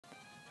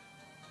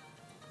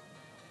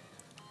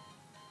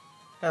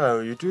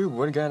Hello YouTube,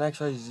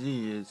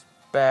 OneGuyXYZ is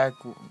back,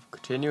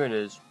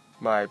 continuing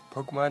my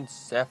Pokemon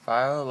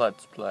Sapphire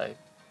Let's Play.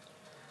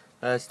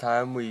 Last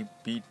time we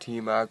beat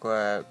Team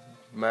Aqua at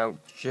Mount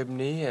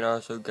Chimney and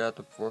also got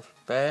the 4th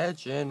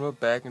badge, and we're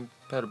back in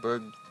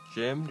Petalburg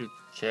Gym to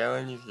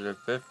challenge the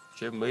 5th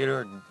gym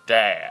leader,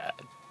 Dad.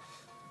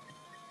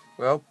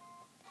 Well,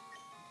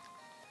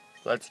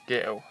 let's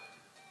go.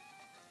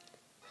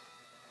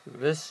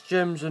 This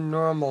gym's a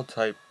normal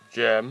type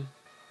gym,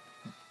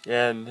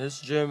 and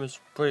this gym is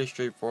pretty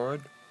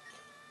straightforward.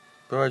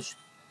 Pretty much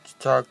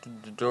talk to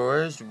the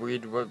doors,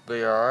 read what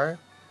they are,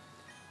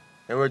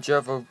 and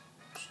whichever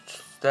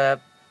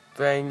stat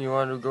thing you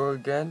want to go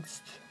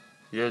against,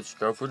 you just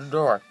go for the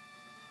door.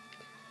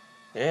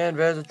 And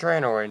there's a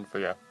trainer waiting for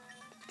you.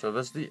 So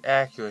this is the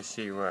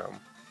accuracy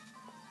room.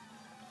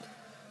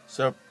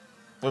 So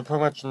we're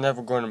pretty much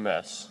never going to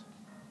miss.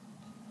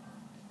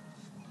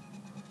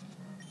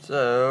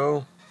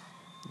 So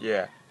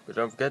yeah, but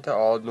don't forget they're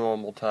all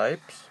normal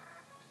types.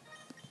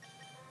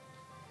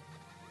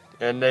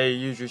 And they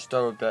usually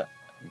start with the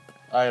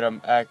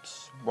item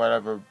X,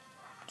 whatever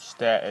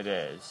stat it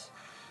is.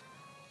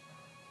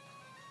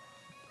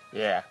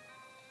 Yeah.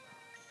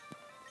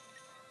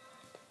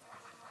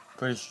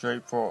 Pretty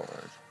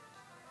straightforward.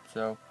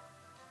 So,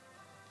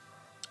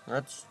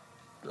 let's...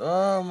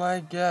 Oh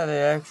my god,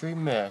 they actually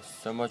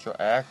missed. So much for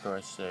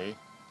accuracy.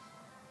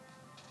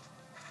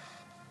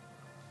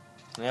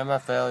 And my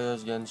failure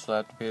is getting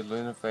slapped repeatedly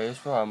in the face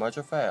for how much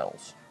it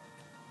fails.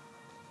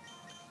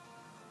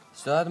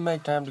 Still had to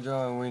make time to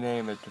go and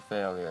rename it to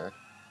failure.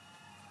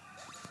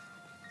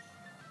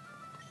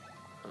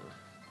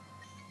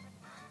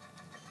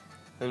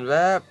 And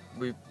that,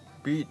 we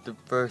beat the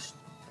first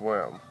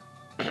room.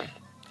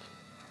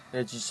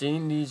 As you've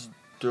seen, these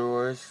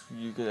doors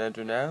you can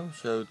enter now,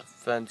 so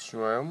defense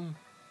room,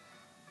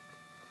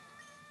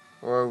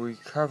 or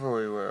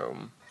recovery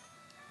room.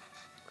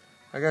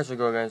 I guess I'll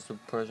go against the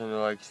person who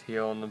likes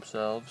healing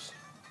themselves.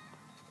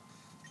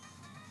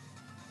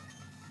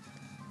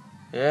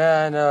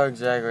 Yeah, I know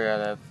exactly how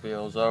that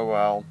feels, oh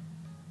well.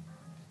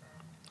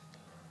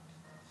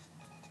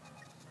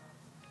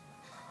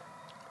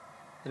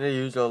 And I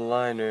use a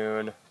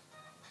Linoon.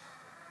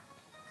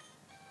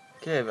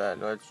 Okay then,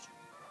 let's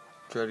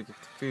try to get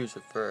the fuse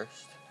at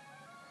first.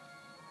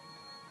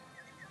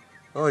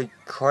 Holy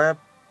crap,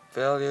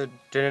 failure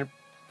didn't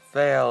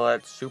fail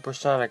at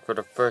Supersonic for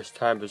the first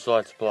time this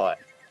Let's Play.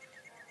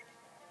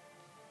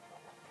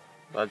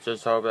 Let's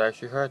just hope it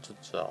actually hurts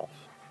itself.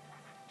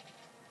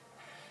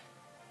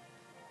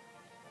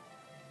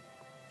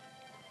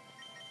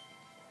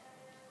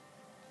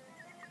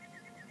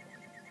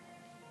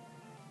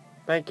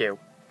 Thank you.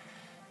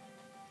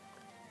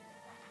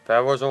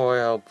 That wasn't really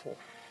helpful.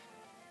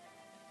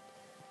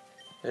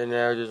 And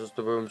now, just as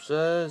the room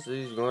says,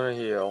 he's gonna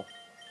heal.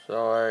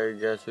 So I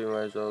guess we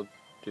might as well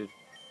do the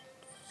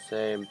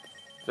same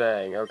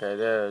thing. Okay,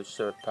 there's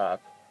Soot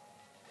Pop.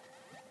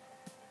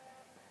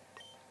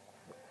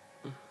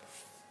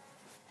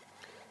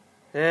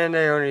 And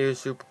they only use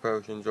super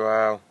potions,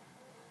 wow.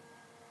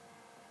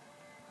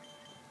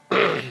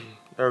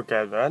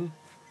 Okay then.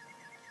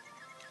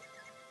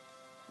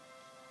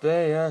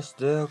 They are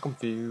still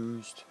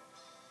confused.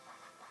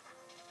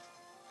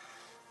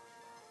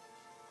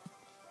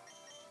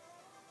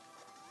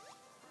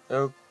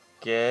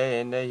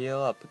 Okay, and they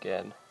heal up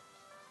again.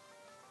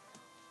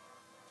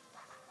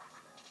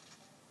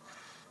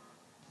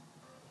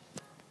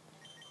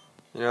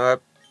 You know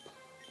what?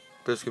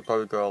 This could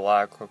probably go a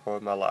lot quicker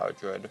with my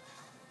Loudred.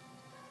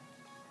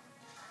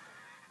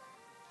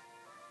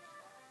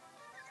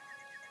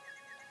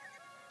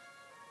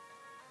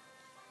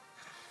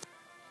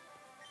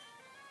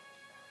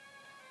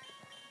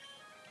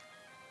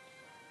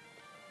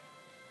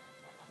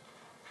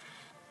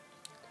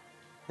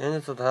 And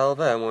it's a hell of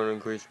it. I'm going to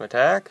increase my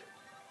attack.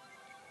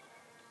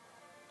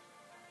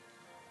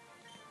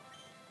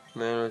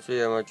 Man, let's see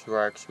how much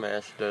Rock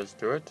Smash does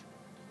to it.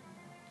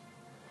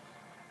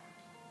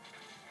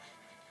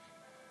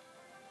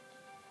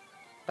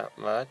 Not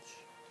much.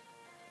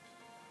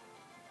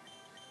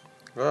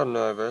 A little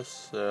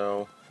nervous,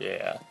 so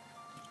yeah.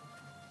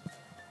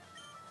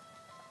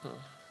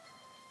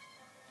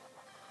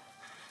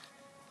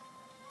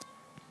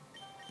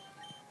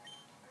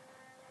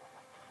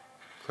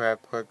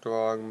 Crap, clicked the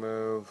wrong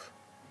move.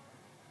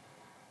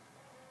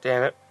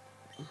 Damn it.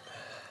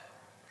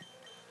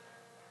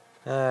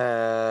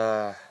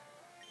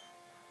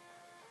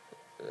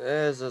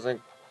 This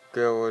isn't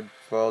good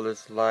for all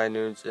this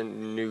Linoon's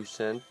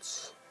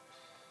nuisance.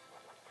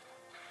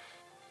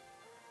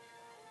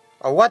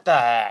 Oh, what the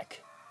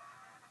heck?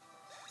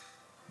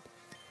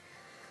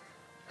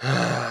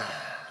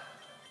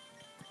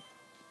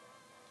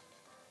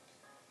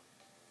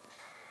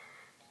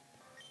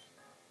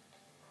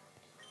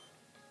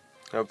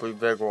 Hopefully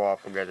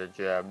Vigoroth will get the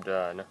job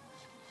done.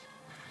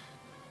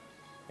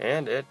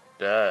 And it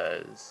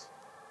does.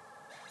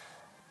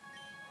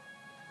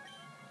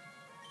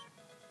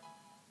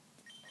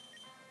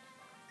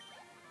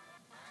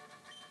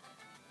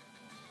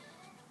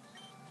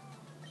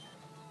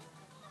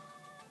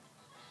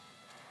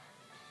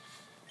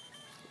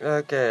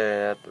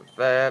 Okay, after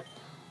that,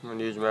 I'm going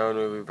to use my own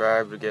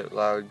revive to get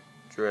Loud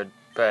Dread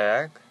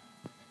back.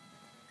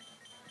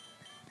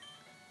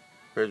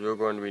 Because we're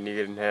going to be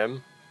needing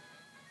him.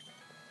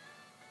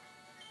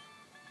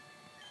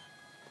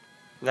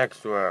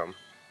 Next room.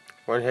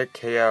 One hit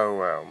KO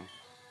room.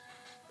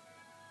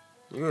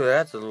 Ooh,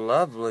 that's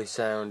lovely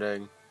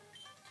sounding.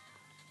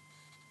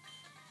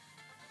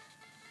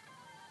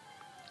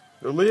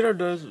 The leader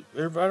does,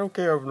 if I don't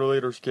care if the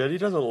leader's kid, he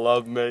doesn't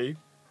love me.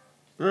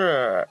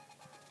 Yeah.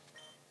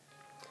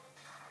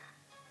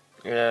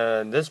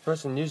 And this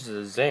person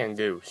uses a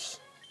Zangoose.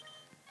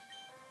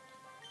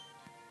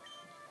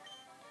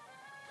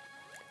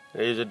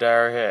 They use a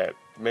dire hit,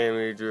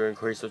 mainly to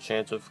increase the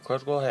chance of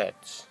critical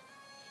hits.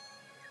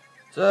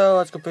 So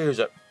let's confuse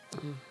it.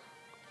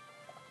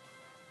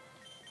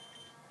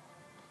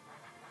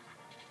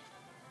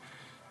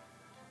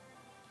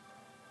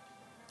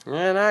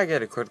 And I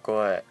get a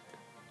critical hit.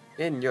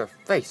 In your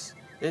face.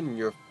 In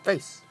your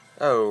face.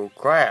 Oh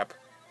crap.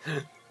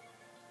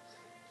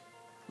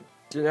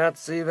 Did not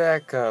see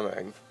that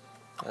coming.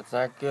 That's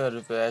not good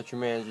if it actually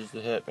manages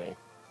to hit me.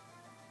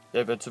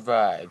 If it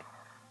survived.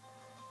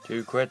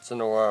 2 crits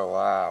in a row,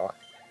 wow.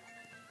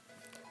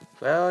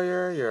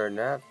 Failure, you're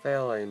not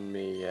failing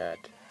me yet.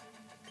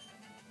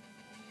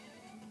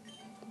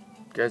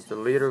 Guess the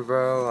leader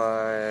though,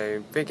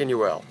 I'm thinking you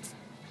will.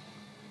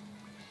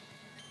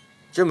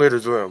 Gym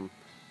leader's room.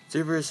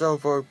 See for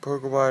yourself what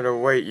Pokemon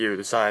await you,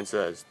 the sign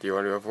says. Do you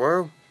want to go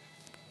through?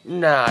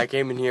 Nah, I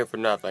came in here for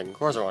nothing. Of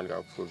course I want to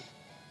go through.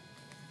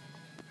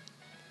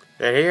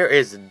 And here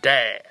is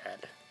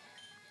Dad.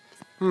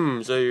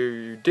 So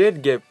you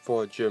did get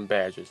 4 gym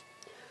badges.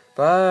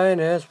 Fine,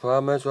 as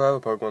promised, we'll have a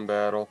Pokemon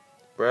battle.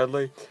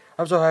 Bradley,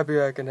 I'm so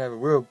happy I can have a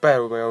real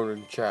battle with my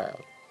own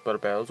child. But a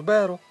battle's a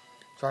battle.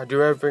 So I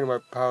do everything in my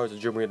power as a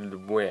gym leader to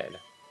win.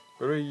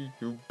 But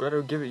you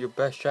better give it your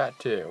best shot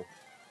too.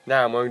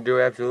 Now I'm going to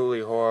do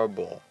absolutely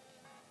horrible.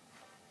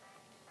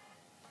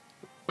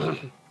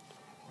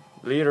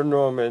 Leader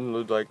Norman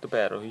would like the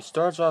battle. He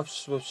starts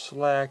off with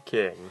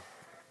slacking.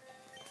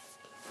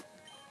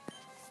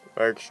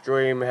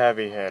 Extreme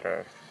heavy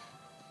hitter.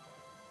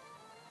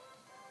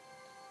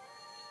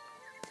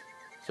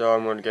 So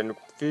I'm going to get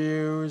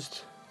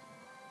confused.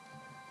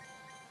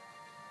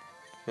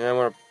 And I'm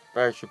going to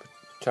actually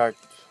protect.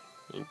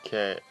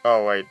 Okay.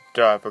 Oh wait,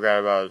 duh, I forgot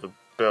about his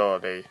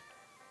ability.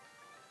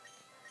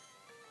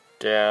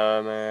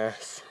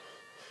 Dumbass.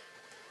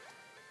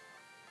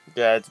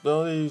 Yeah, its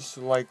abilities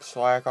like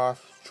slack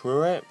off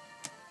Truant.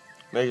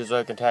 Makes it so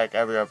it can attack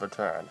every other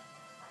turn.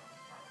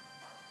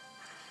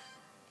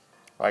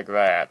 Like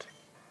that.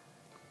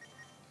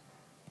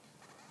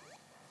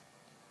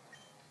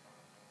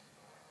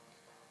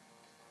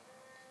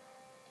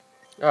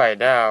 Alright,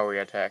 now we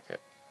attack it.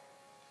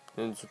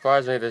 And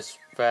surprisingly, this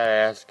fat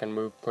ass can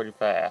move pretty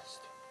fast.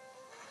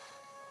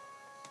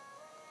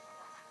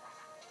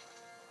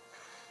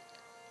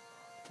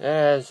 And it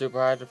has super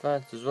high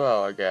defense as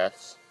well, I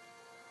guess.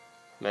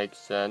 Makes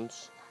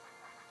sense.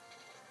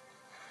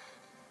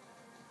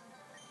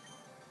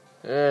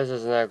 This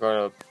is not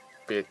going to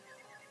be a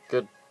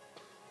good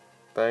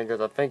thing,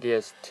 because I think he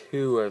has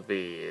 2 of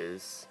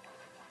these.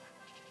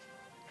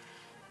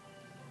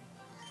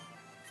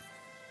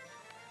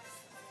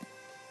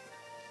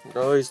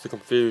 Or at least the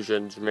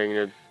confusion's making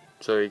it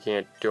so he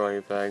can't do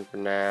anything for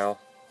now.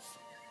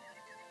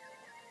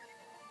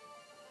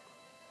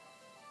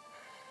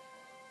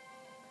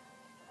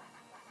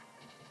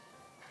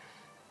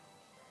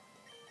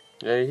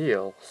 Yeah, he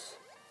heals.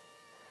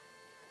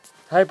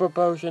 Hyper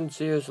Potion,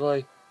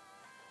 seriously?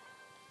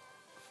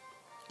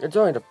 It's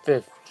only the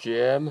 5th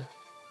gym.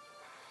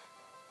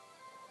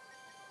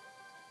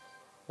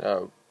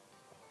 Oh.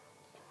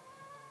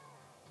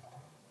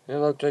 It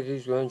looks like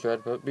he's going to try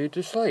to put me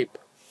to sleep.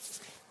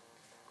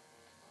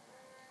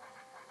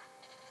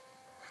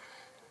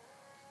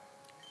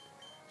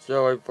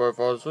 So before I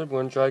fall asleep, I'm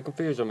going to try to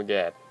confuse him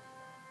again.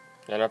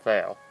 And I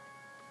fail.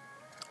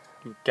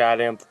 You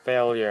goddamn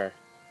failure.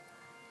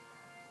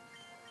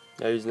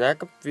 Now he's not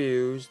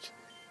confused.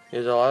 He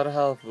has a lot of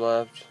health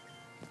left.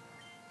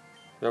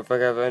 Don't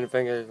think I have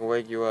anything that can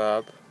wake you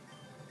up.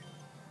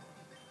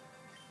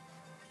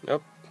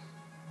 Nope.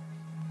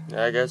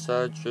 I guess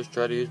I'll just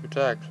try to use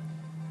Protect.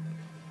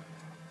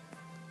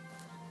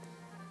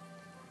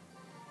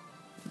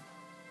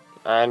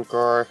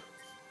 Encore.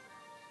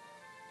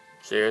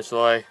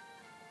 Seriously?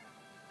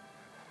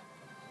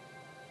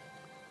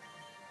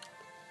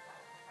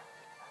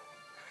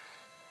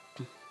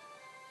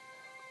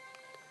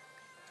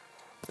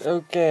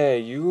 Okay,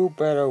 you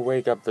better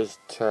wake up this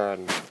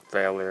turn,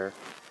 failure.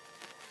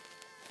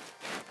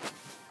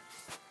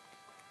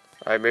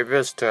 Alright, maybe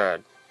this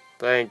turn.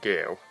 Thank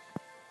you.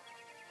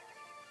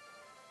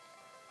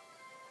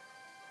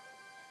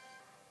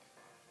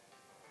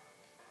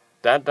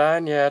 Not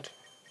done yet.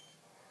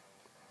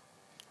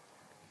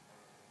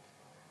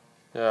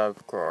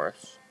 Of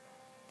course.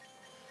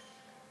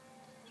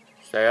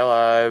 Stay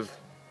alive.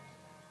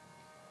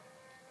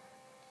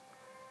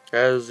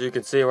 As you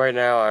can see right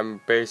now,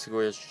 I'm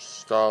basically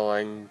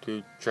stalling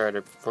to try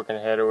to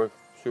freaking hit it with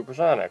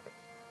Supersonic.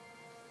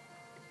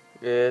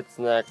 It's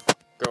not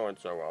going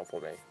so well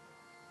for me.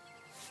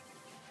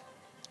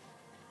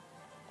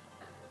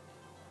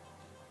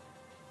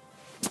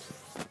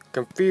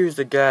 Confuse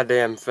the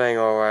goddamn thing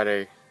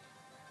already.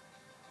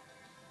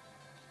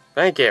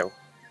 Thank you.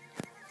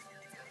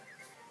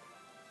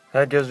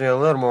 That gives me a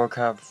little more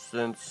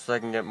confidence I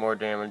can get more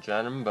damage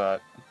on him,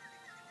 but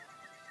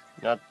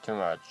not too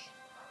much.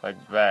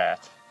 Like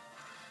that.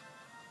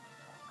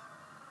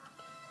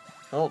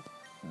 Well,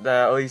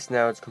 at least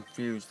now it's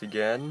confused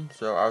again,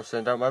 so I'll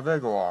send out my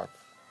big warp.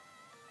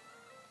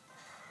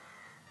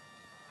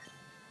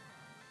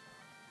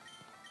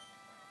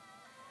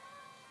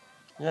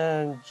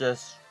 And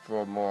just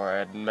for more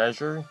added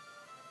measure,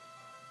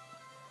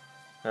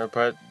 I'll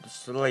put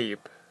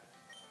sleep.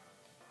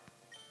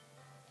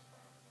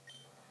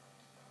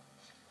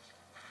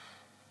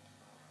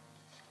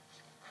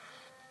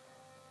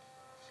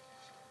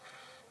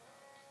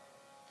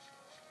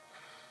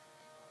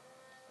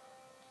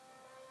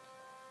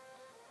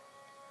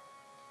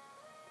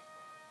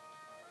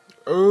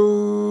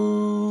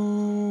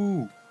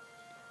 Ooh!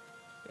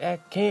 I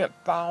can't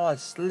fall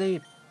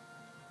asleep.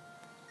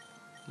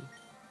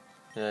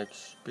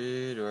 Next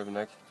speed, do I have a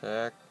next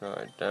attack? No,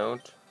 I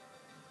don't.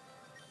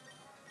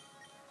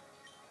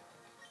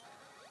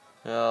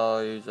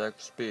 I'll use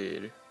X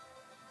speed.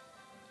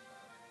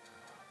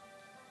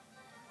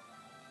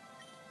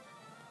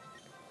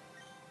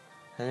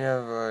 Any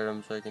other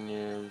items I can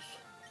use?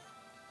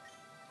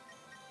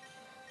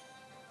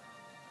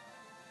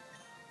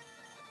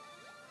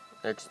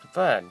 X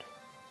defend.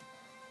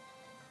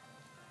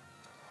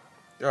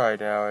 Alright,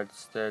 now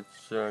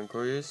that's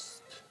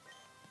increased.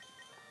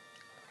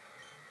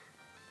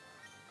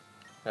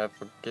 I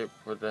forget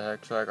what the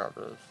heck I got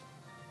this.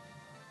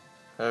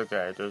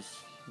 Okay, just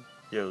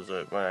use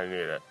it when I need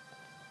it.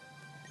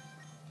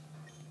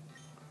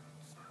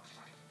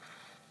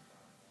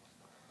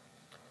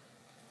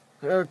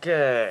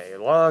 Okay,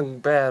 long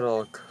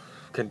battle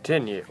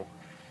continue.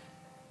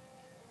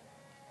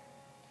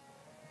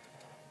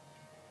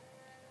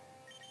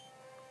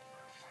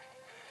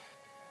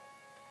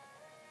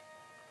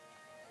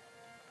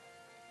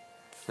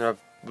 Now,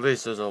 at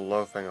least there's a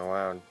loafing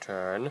around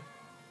turn.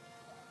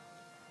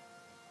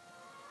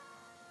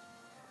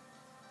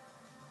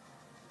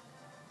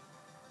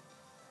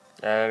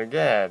 And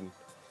again,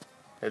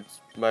 it's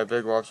my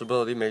big warp's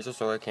ability makes it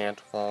so I can't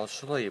fall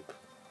asleep.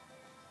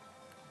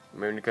 I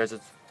mean, because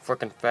it's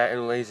frickin' fat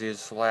and lazy as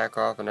slack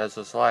off and has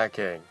the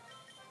slacking.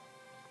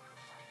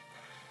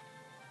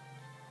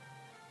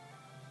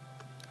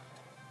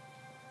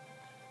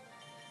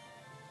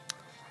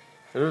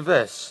 And with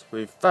this,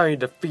 we finally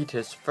defeat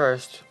his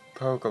first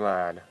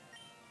Pokemon.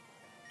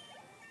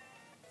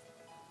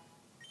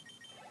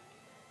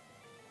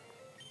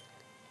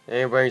 And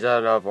he brings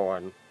out another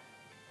one.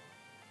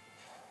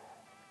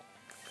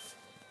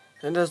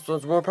 And this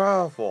one's more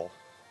powerful.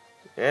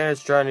 And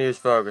it's trying to use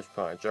Focus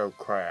Punch. Oh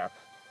crap.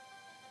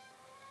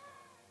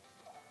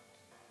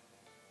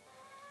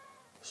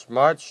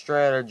 Smart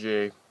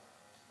strategy.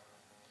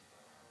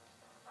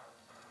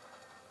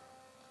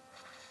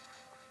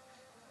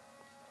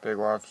 Big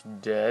Warp's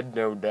dead,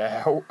 no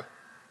doubt.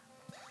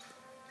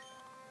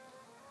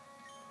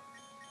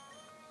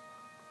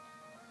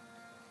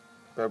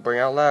 Gotta bring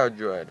out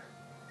Loudred.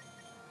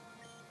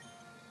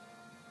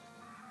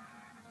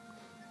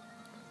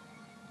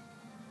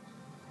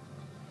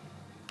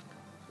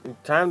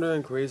 Time to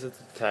increase its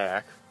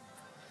attack.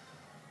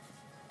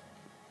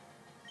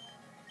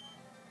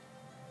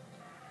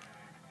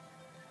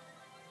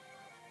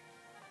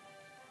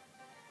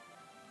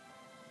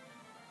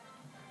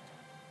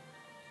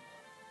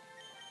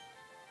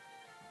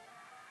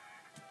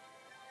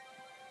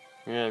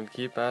 And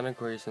keep on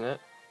increasing it.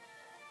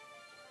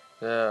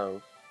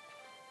 So.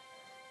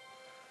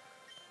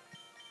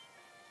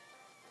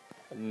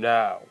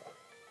 No.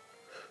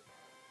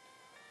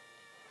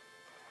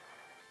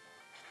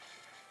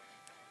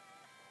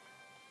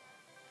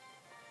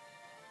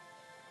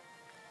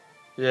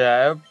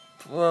 Yeah,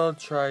 I will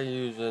try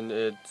using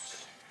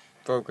its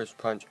Focus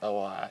Punch a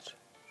lot.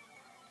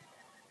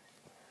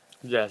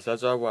 Yes,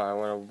 that's all I want. I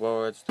want to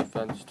lower its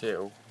defense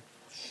too.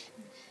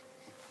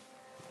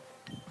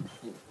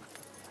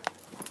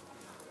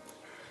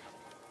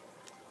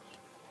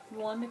 You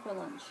want me for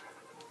lunch?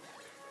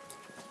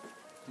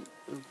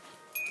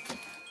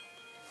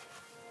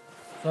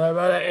 Sorry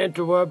about that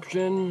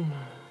interruption.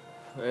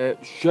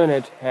 It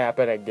shouldn't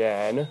happen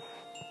again.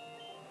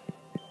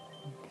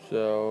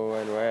 So,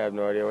 anyway, I have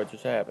no idea what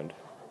just happened.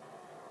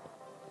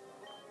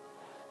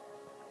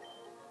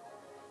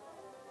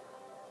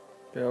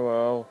 Okay,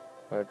 well,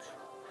 let's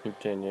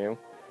continue.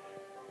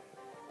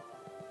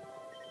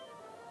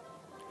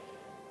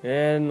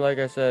 And like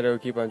I said, I'll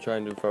keep on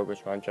trying to focus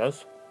punch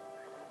us.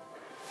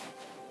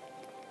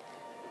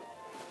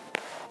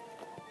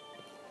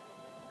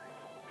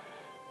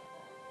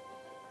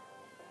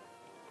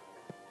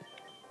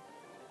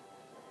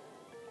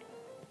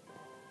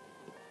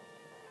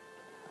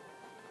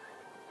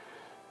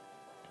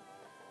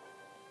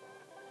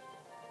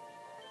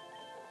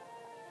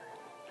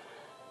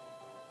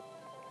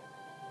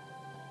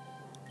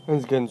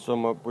 It's getting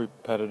somewhat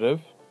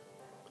repetitive.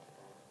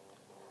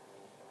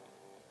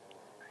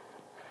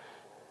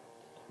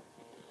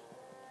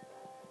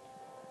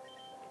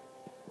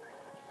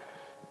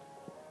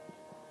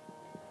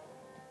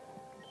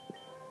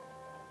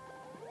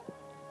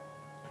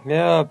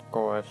 Yeah, of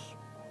course.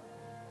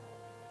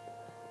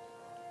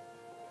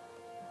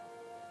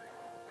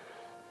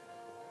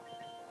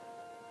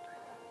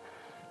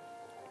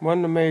 One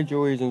of the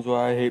major reasons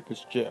why I hate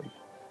this gym.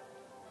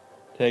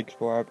 Takes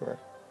forever.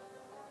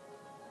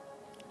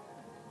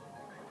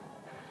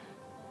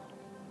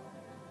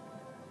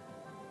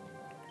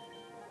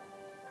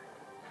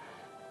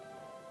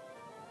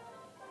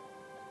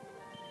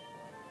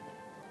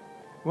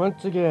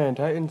 Once again,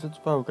 tightens its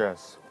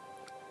focus.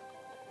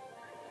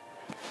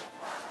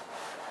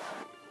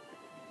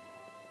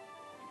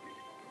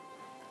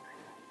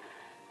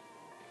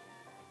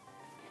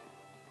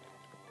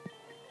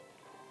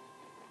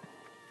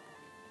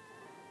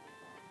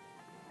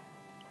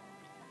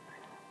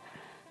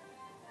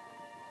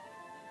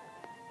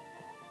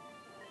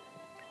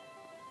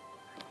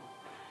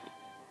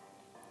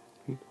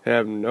 I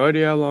have no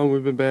idea how long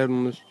we've been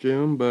battling this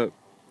gym, but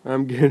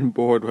I'm getting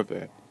bored with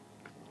it.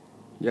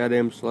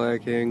 Goddamn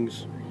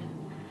slackings.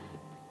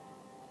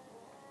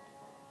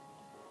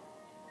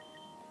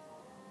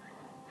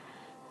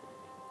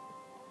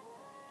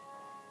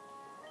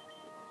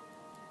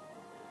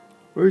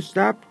 Or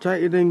stop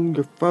tightening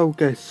your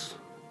focus.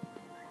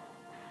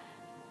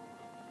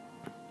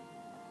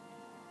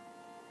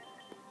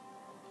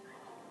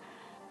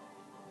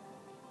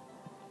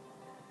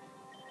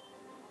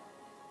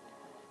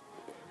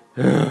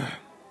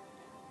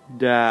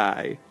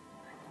 Die.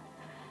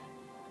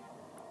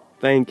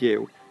 Thank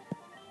you.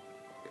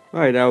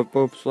 Alright, now with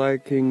both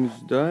slackings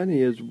done,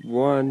 he has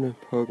one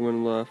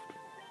Pokemon left.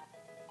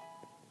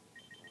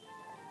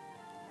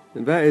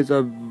 And that is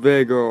a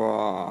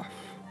Vigoroth.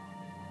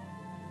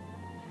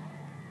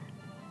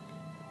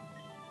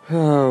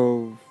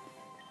 Oh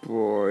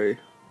boy.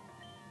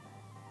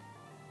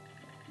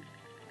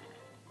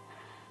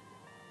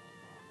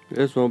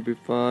 This won't be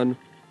fun.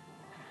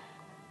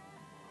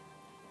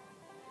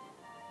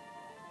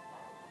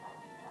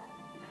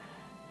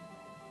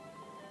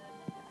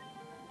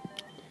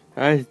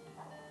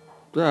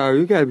 Oh,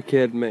 you gotta be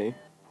kidding me.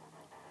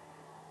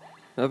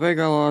 I think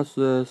I lost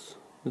this.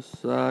 This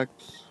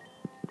sucks.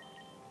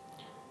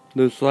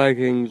 The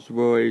slackings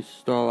really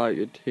stall out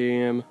your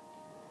team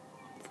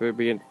for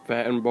being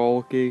fat and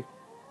bulky.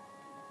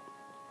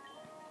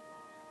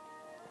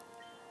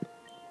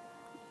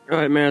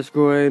 Alright,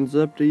 Masquerade, it's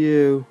up to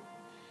you.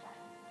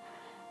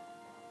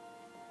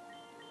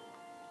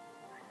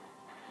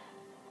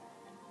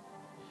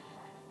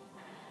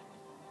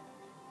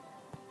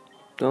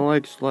 Don't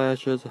like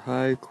Slash has a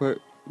high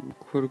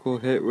critical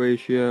hit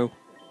ratio.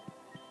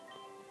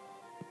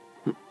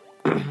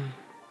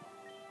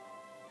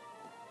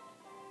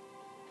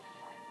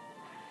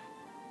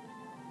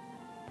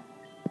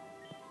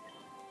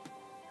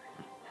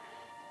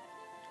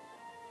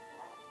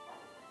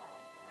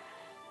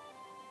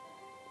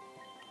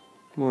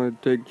 Wanna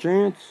take a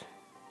chance?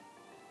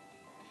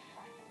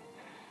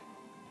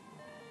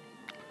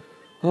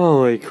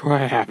 Holy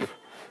crap.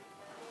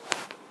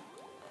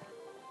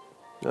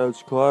 That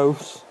was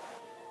close.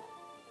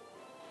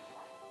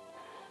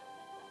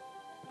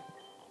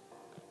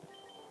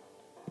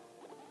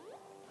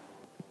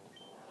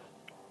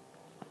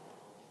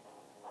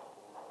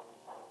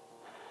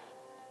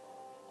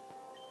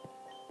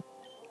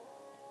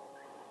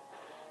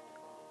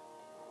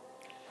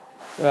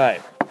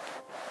 Right.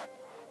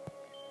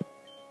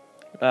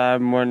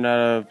 I'm running out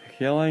of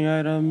healing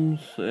items,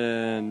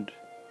 and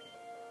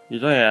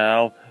he's only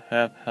at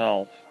half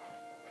health.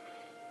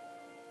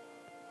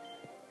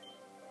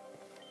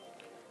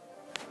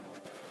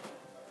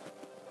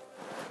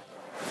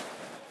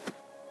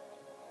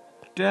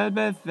 Dead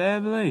my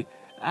family,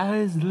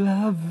 I just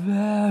love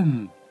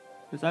them.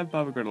 Because I'm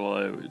probably gonna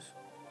lose.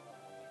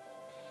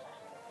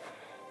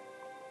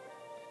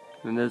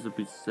 And as it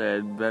be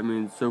said, that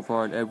means so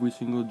far in every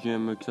single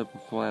gym except for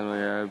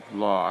Flannery, I've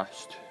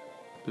lost.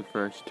 The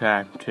first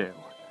time, too.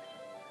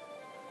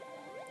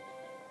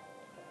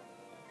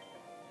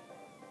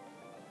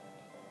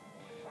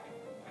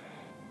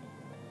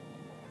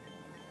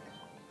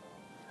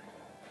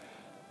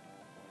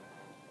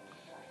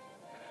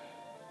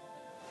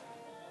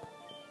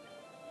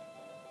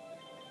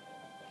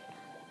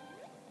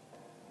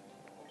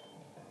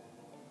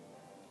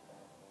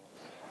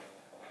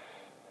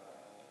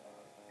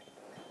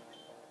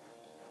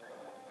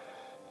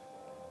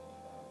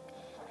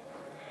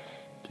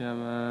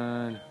 Come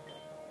on.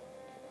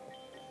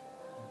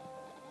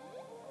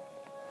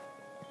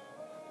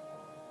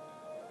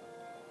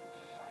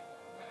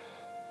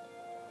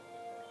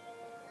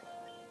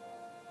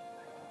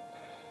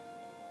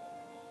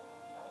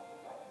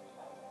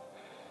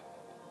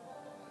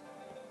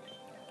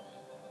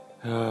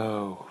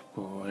 Oh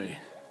boy.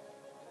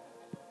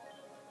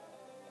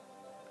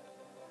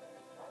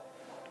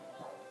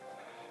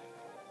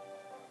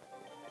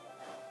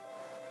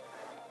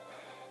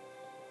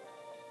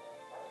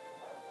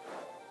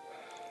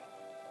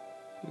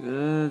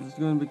 It's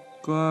gonna be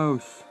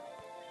close.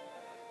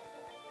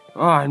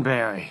 On,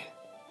 Barry.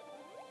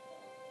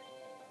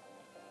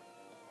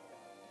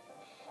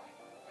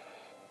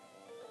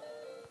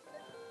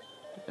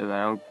 If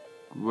I don't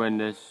win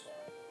this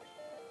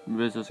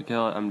is a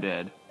kill, I'm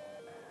dead.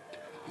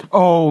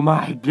 Oh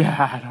my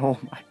god, oh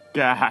my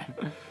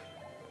god.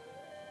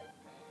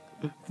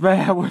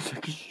 That was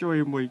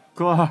extremely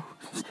close.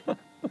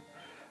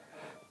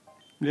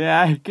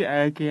 Yeah,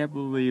 I can't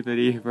believe it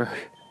either.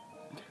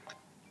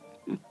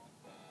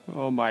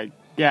 Oh my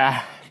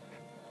god.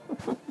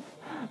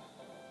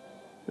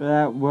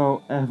 That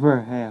won't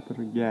ever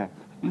happen again.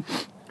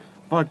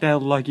 Fuck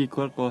that lucky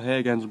critical hit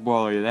against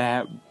Bully.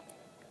 That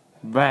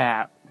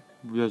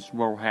just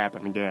won't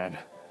happen again.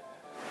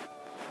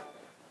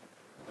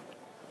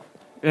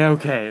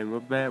 Okay, and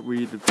with that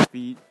we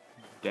defeat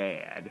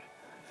Dad.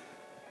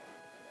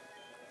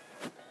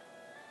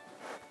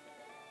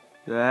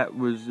 That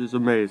was just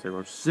amazing.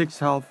 With 6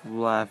 health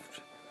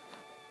left,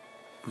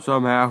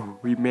 somehow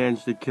we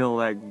managed to kill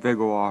that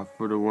Vigor off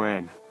for the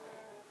win.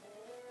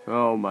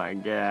 Oh my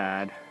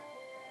god.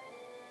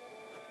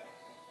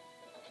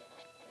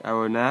 I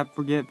will not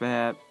forget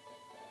that.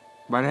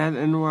 But I had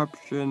an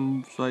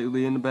interruption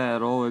slightly in the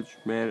battle, which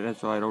made it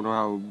so I don't know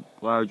how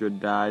large it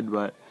died,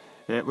 but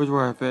it was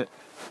worth it.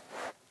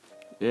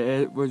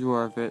 It was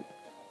worth it.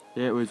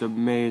 It was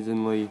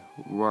amazingly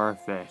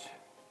worth it.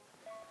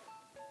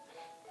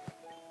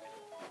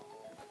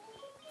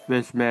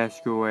 This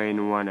masquerade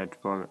won it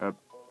from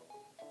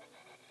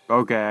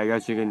okay, I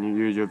guess you can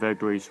use your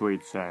victory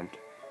sweet scent.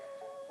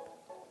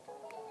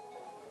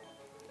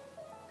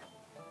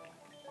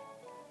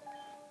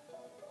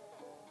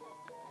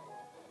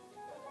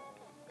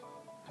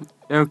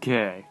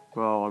 Okay,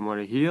 well, I'm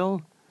gonna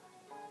heal.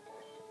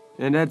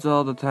 And that's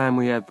all the time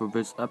we have for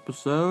this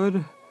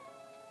episode.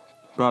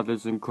 Got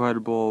this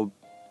incredible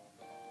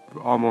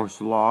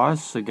almost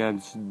loss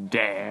against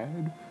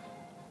Dad.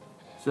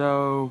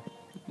 So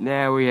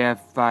now we have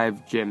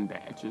 5 gym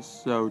badges.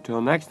 So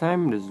till next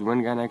time, this is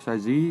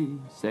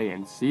WinGunXYZ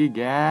saying see you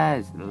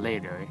guys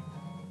later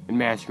in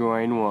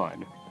Masquerade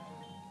 1.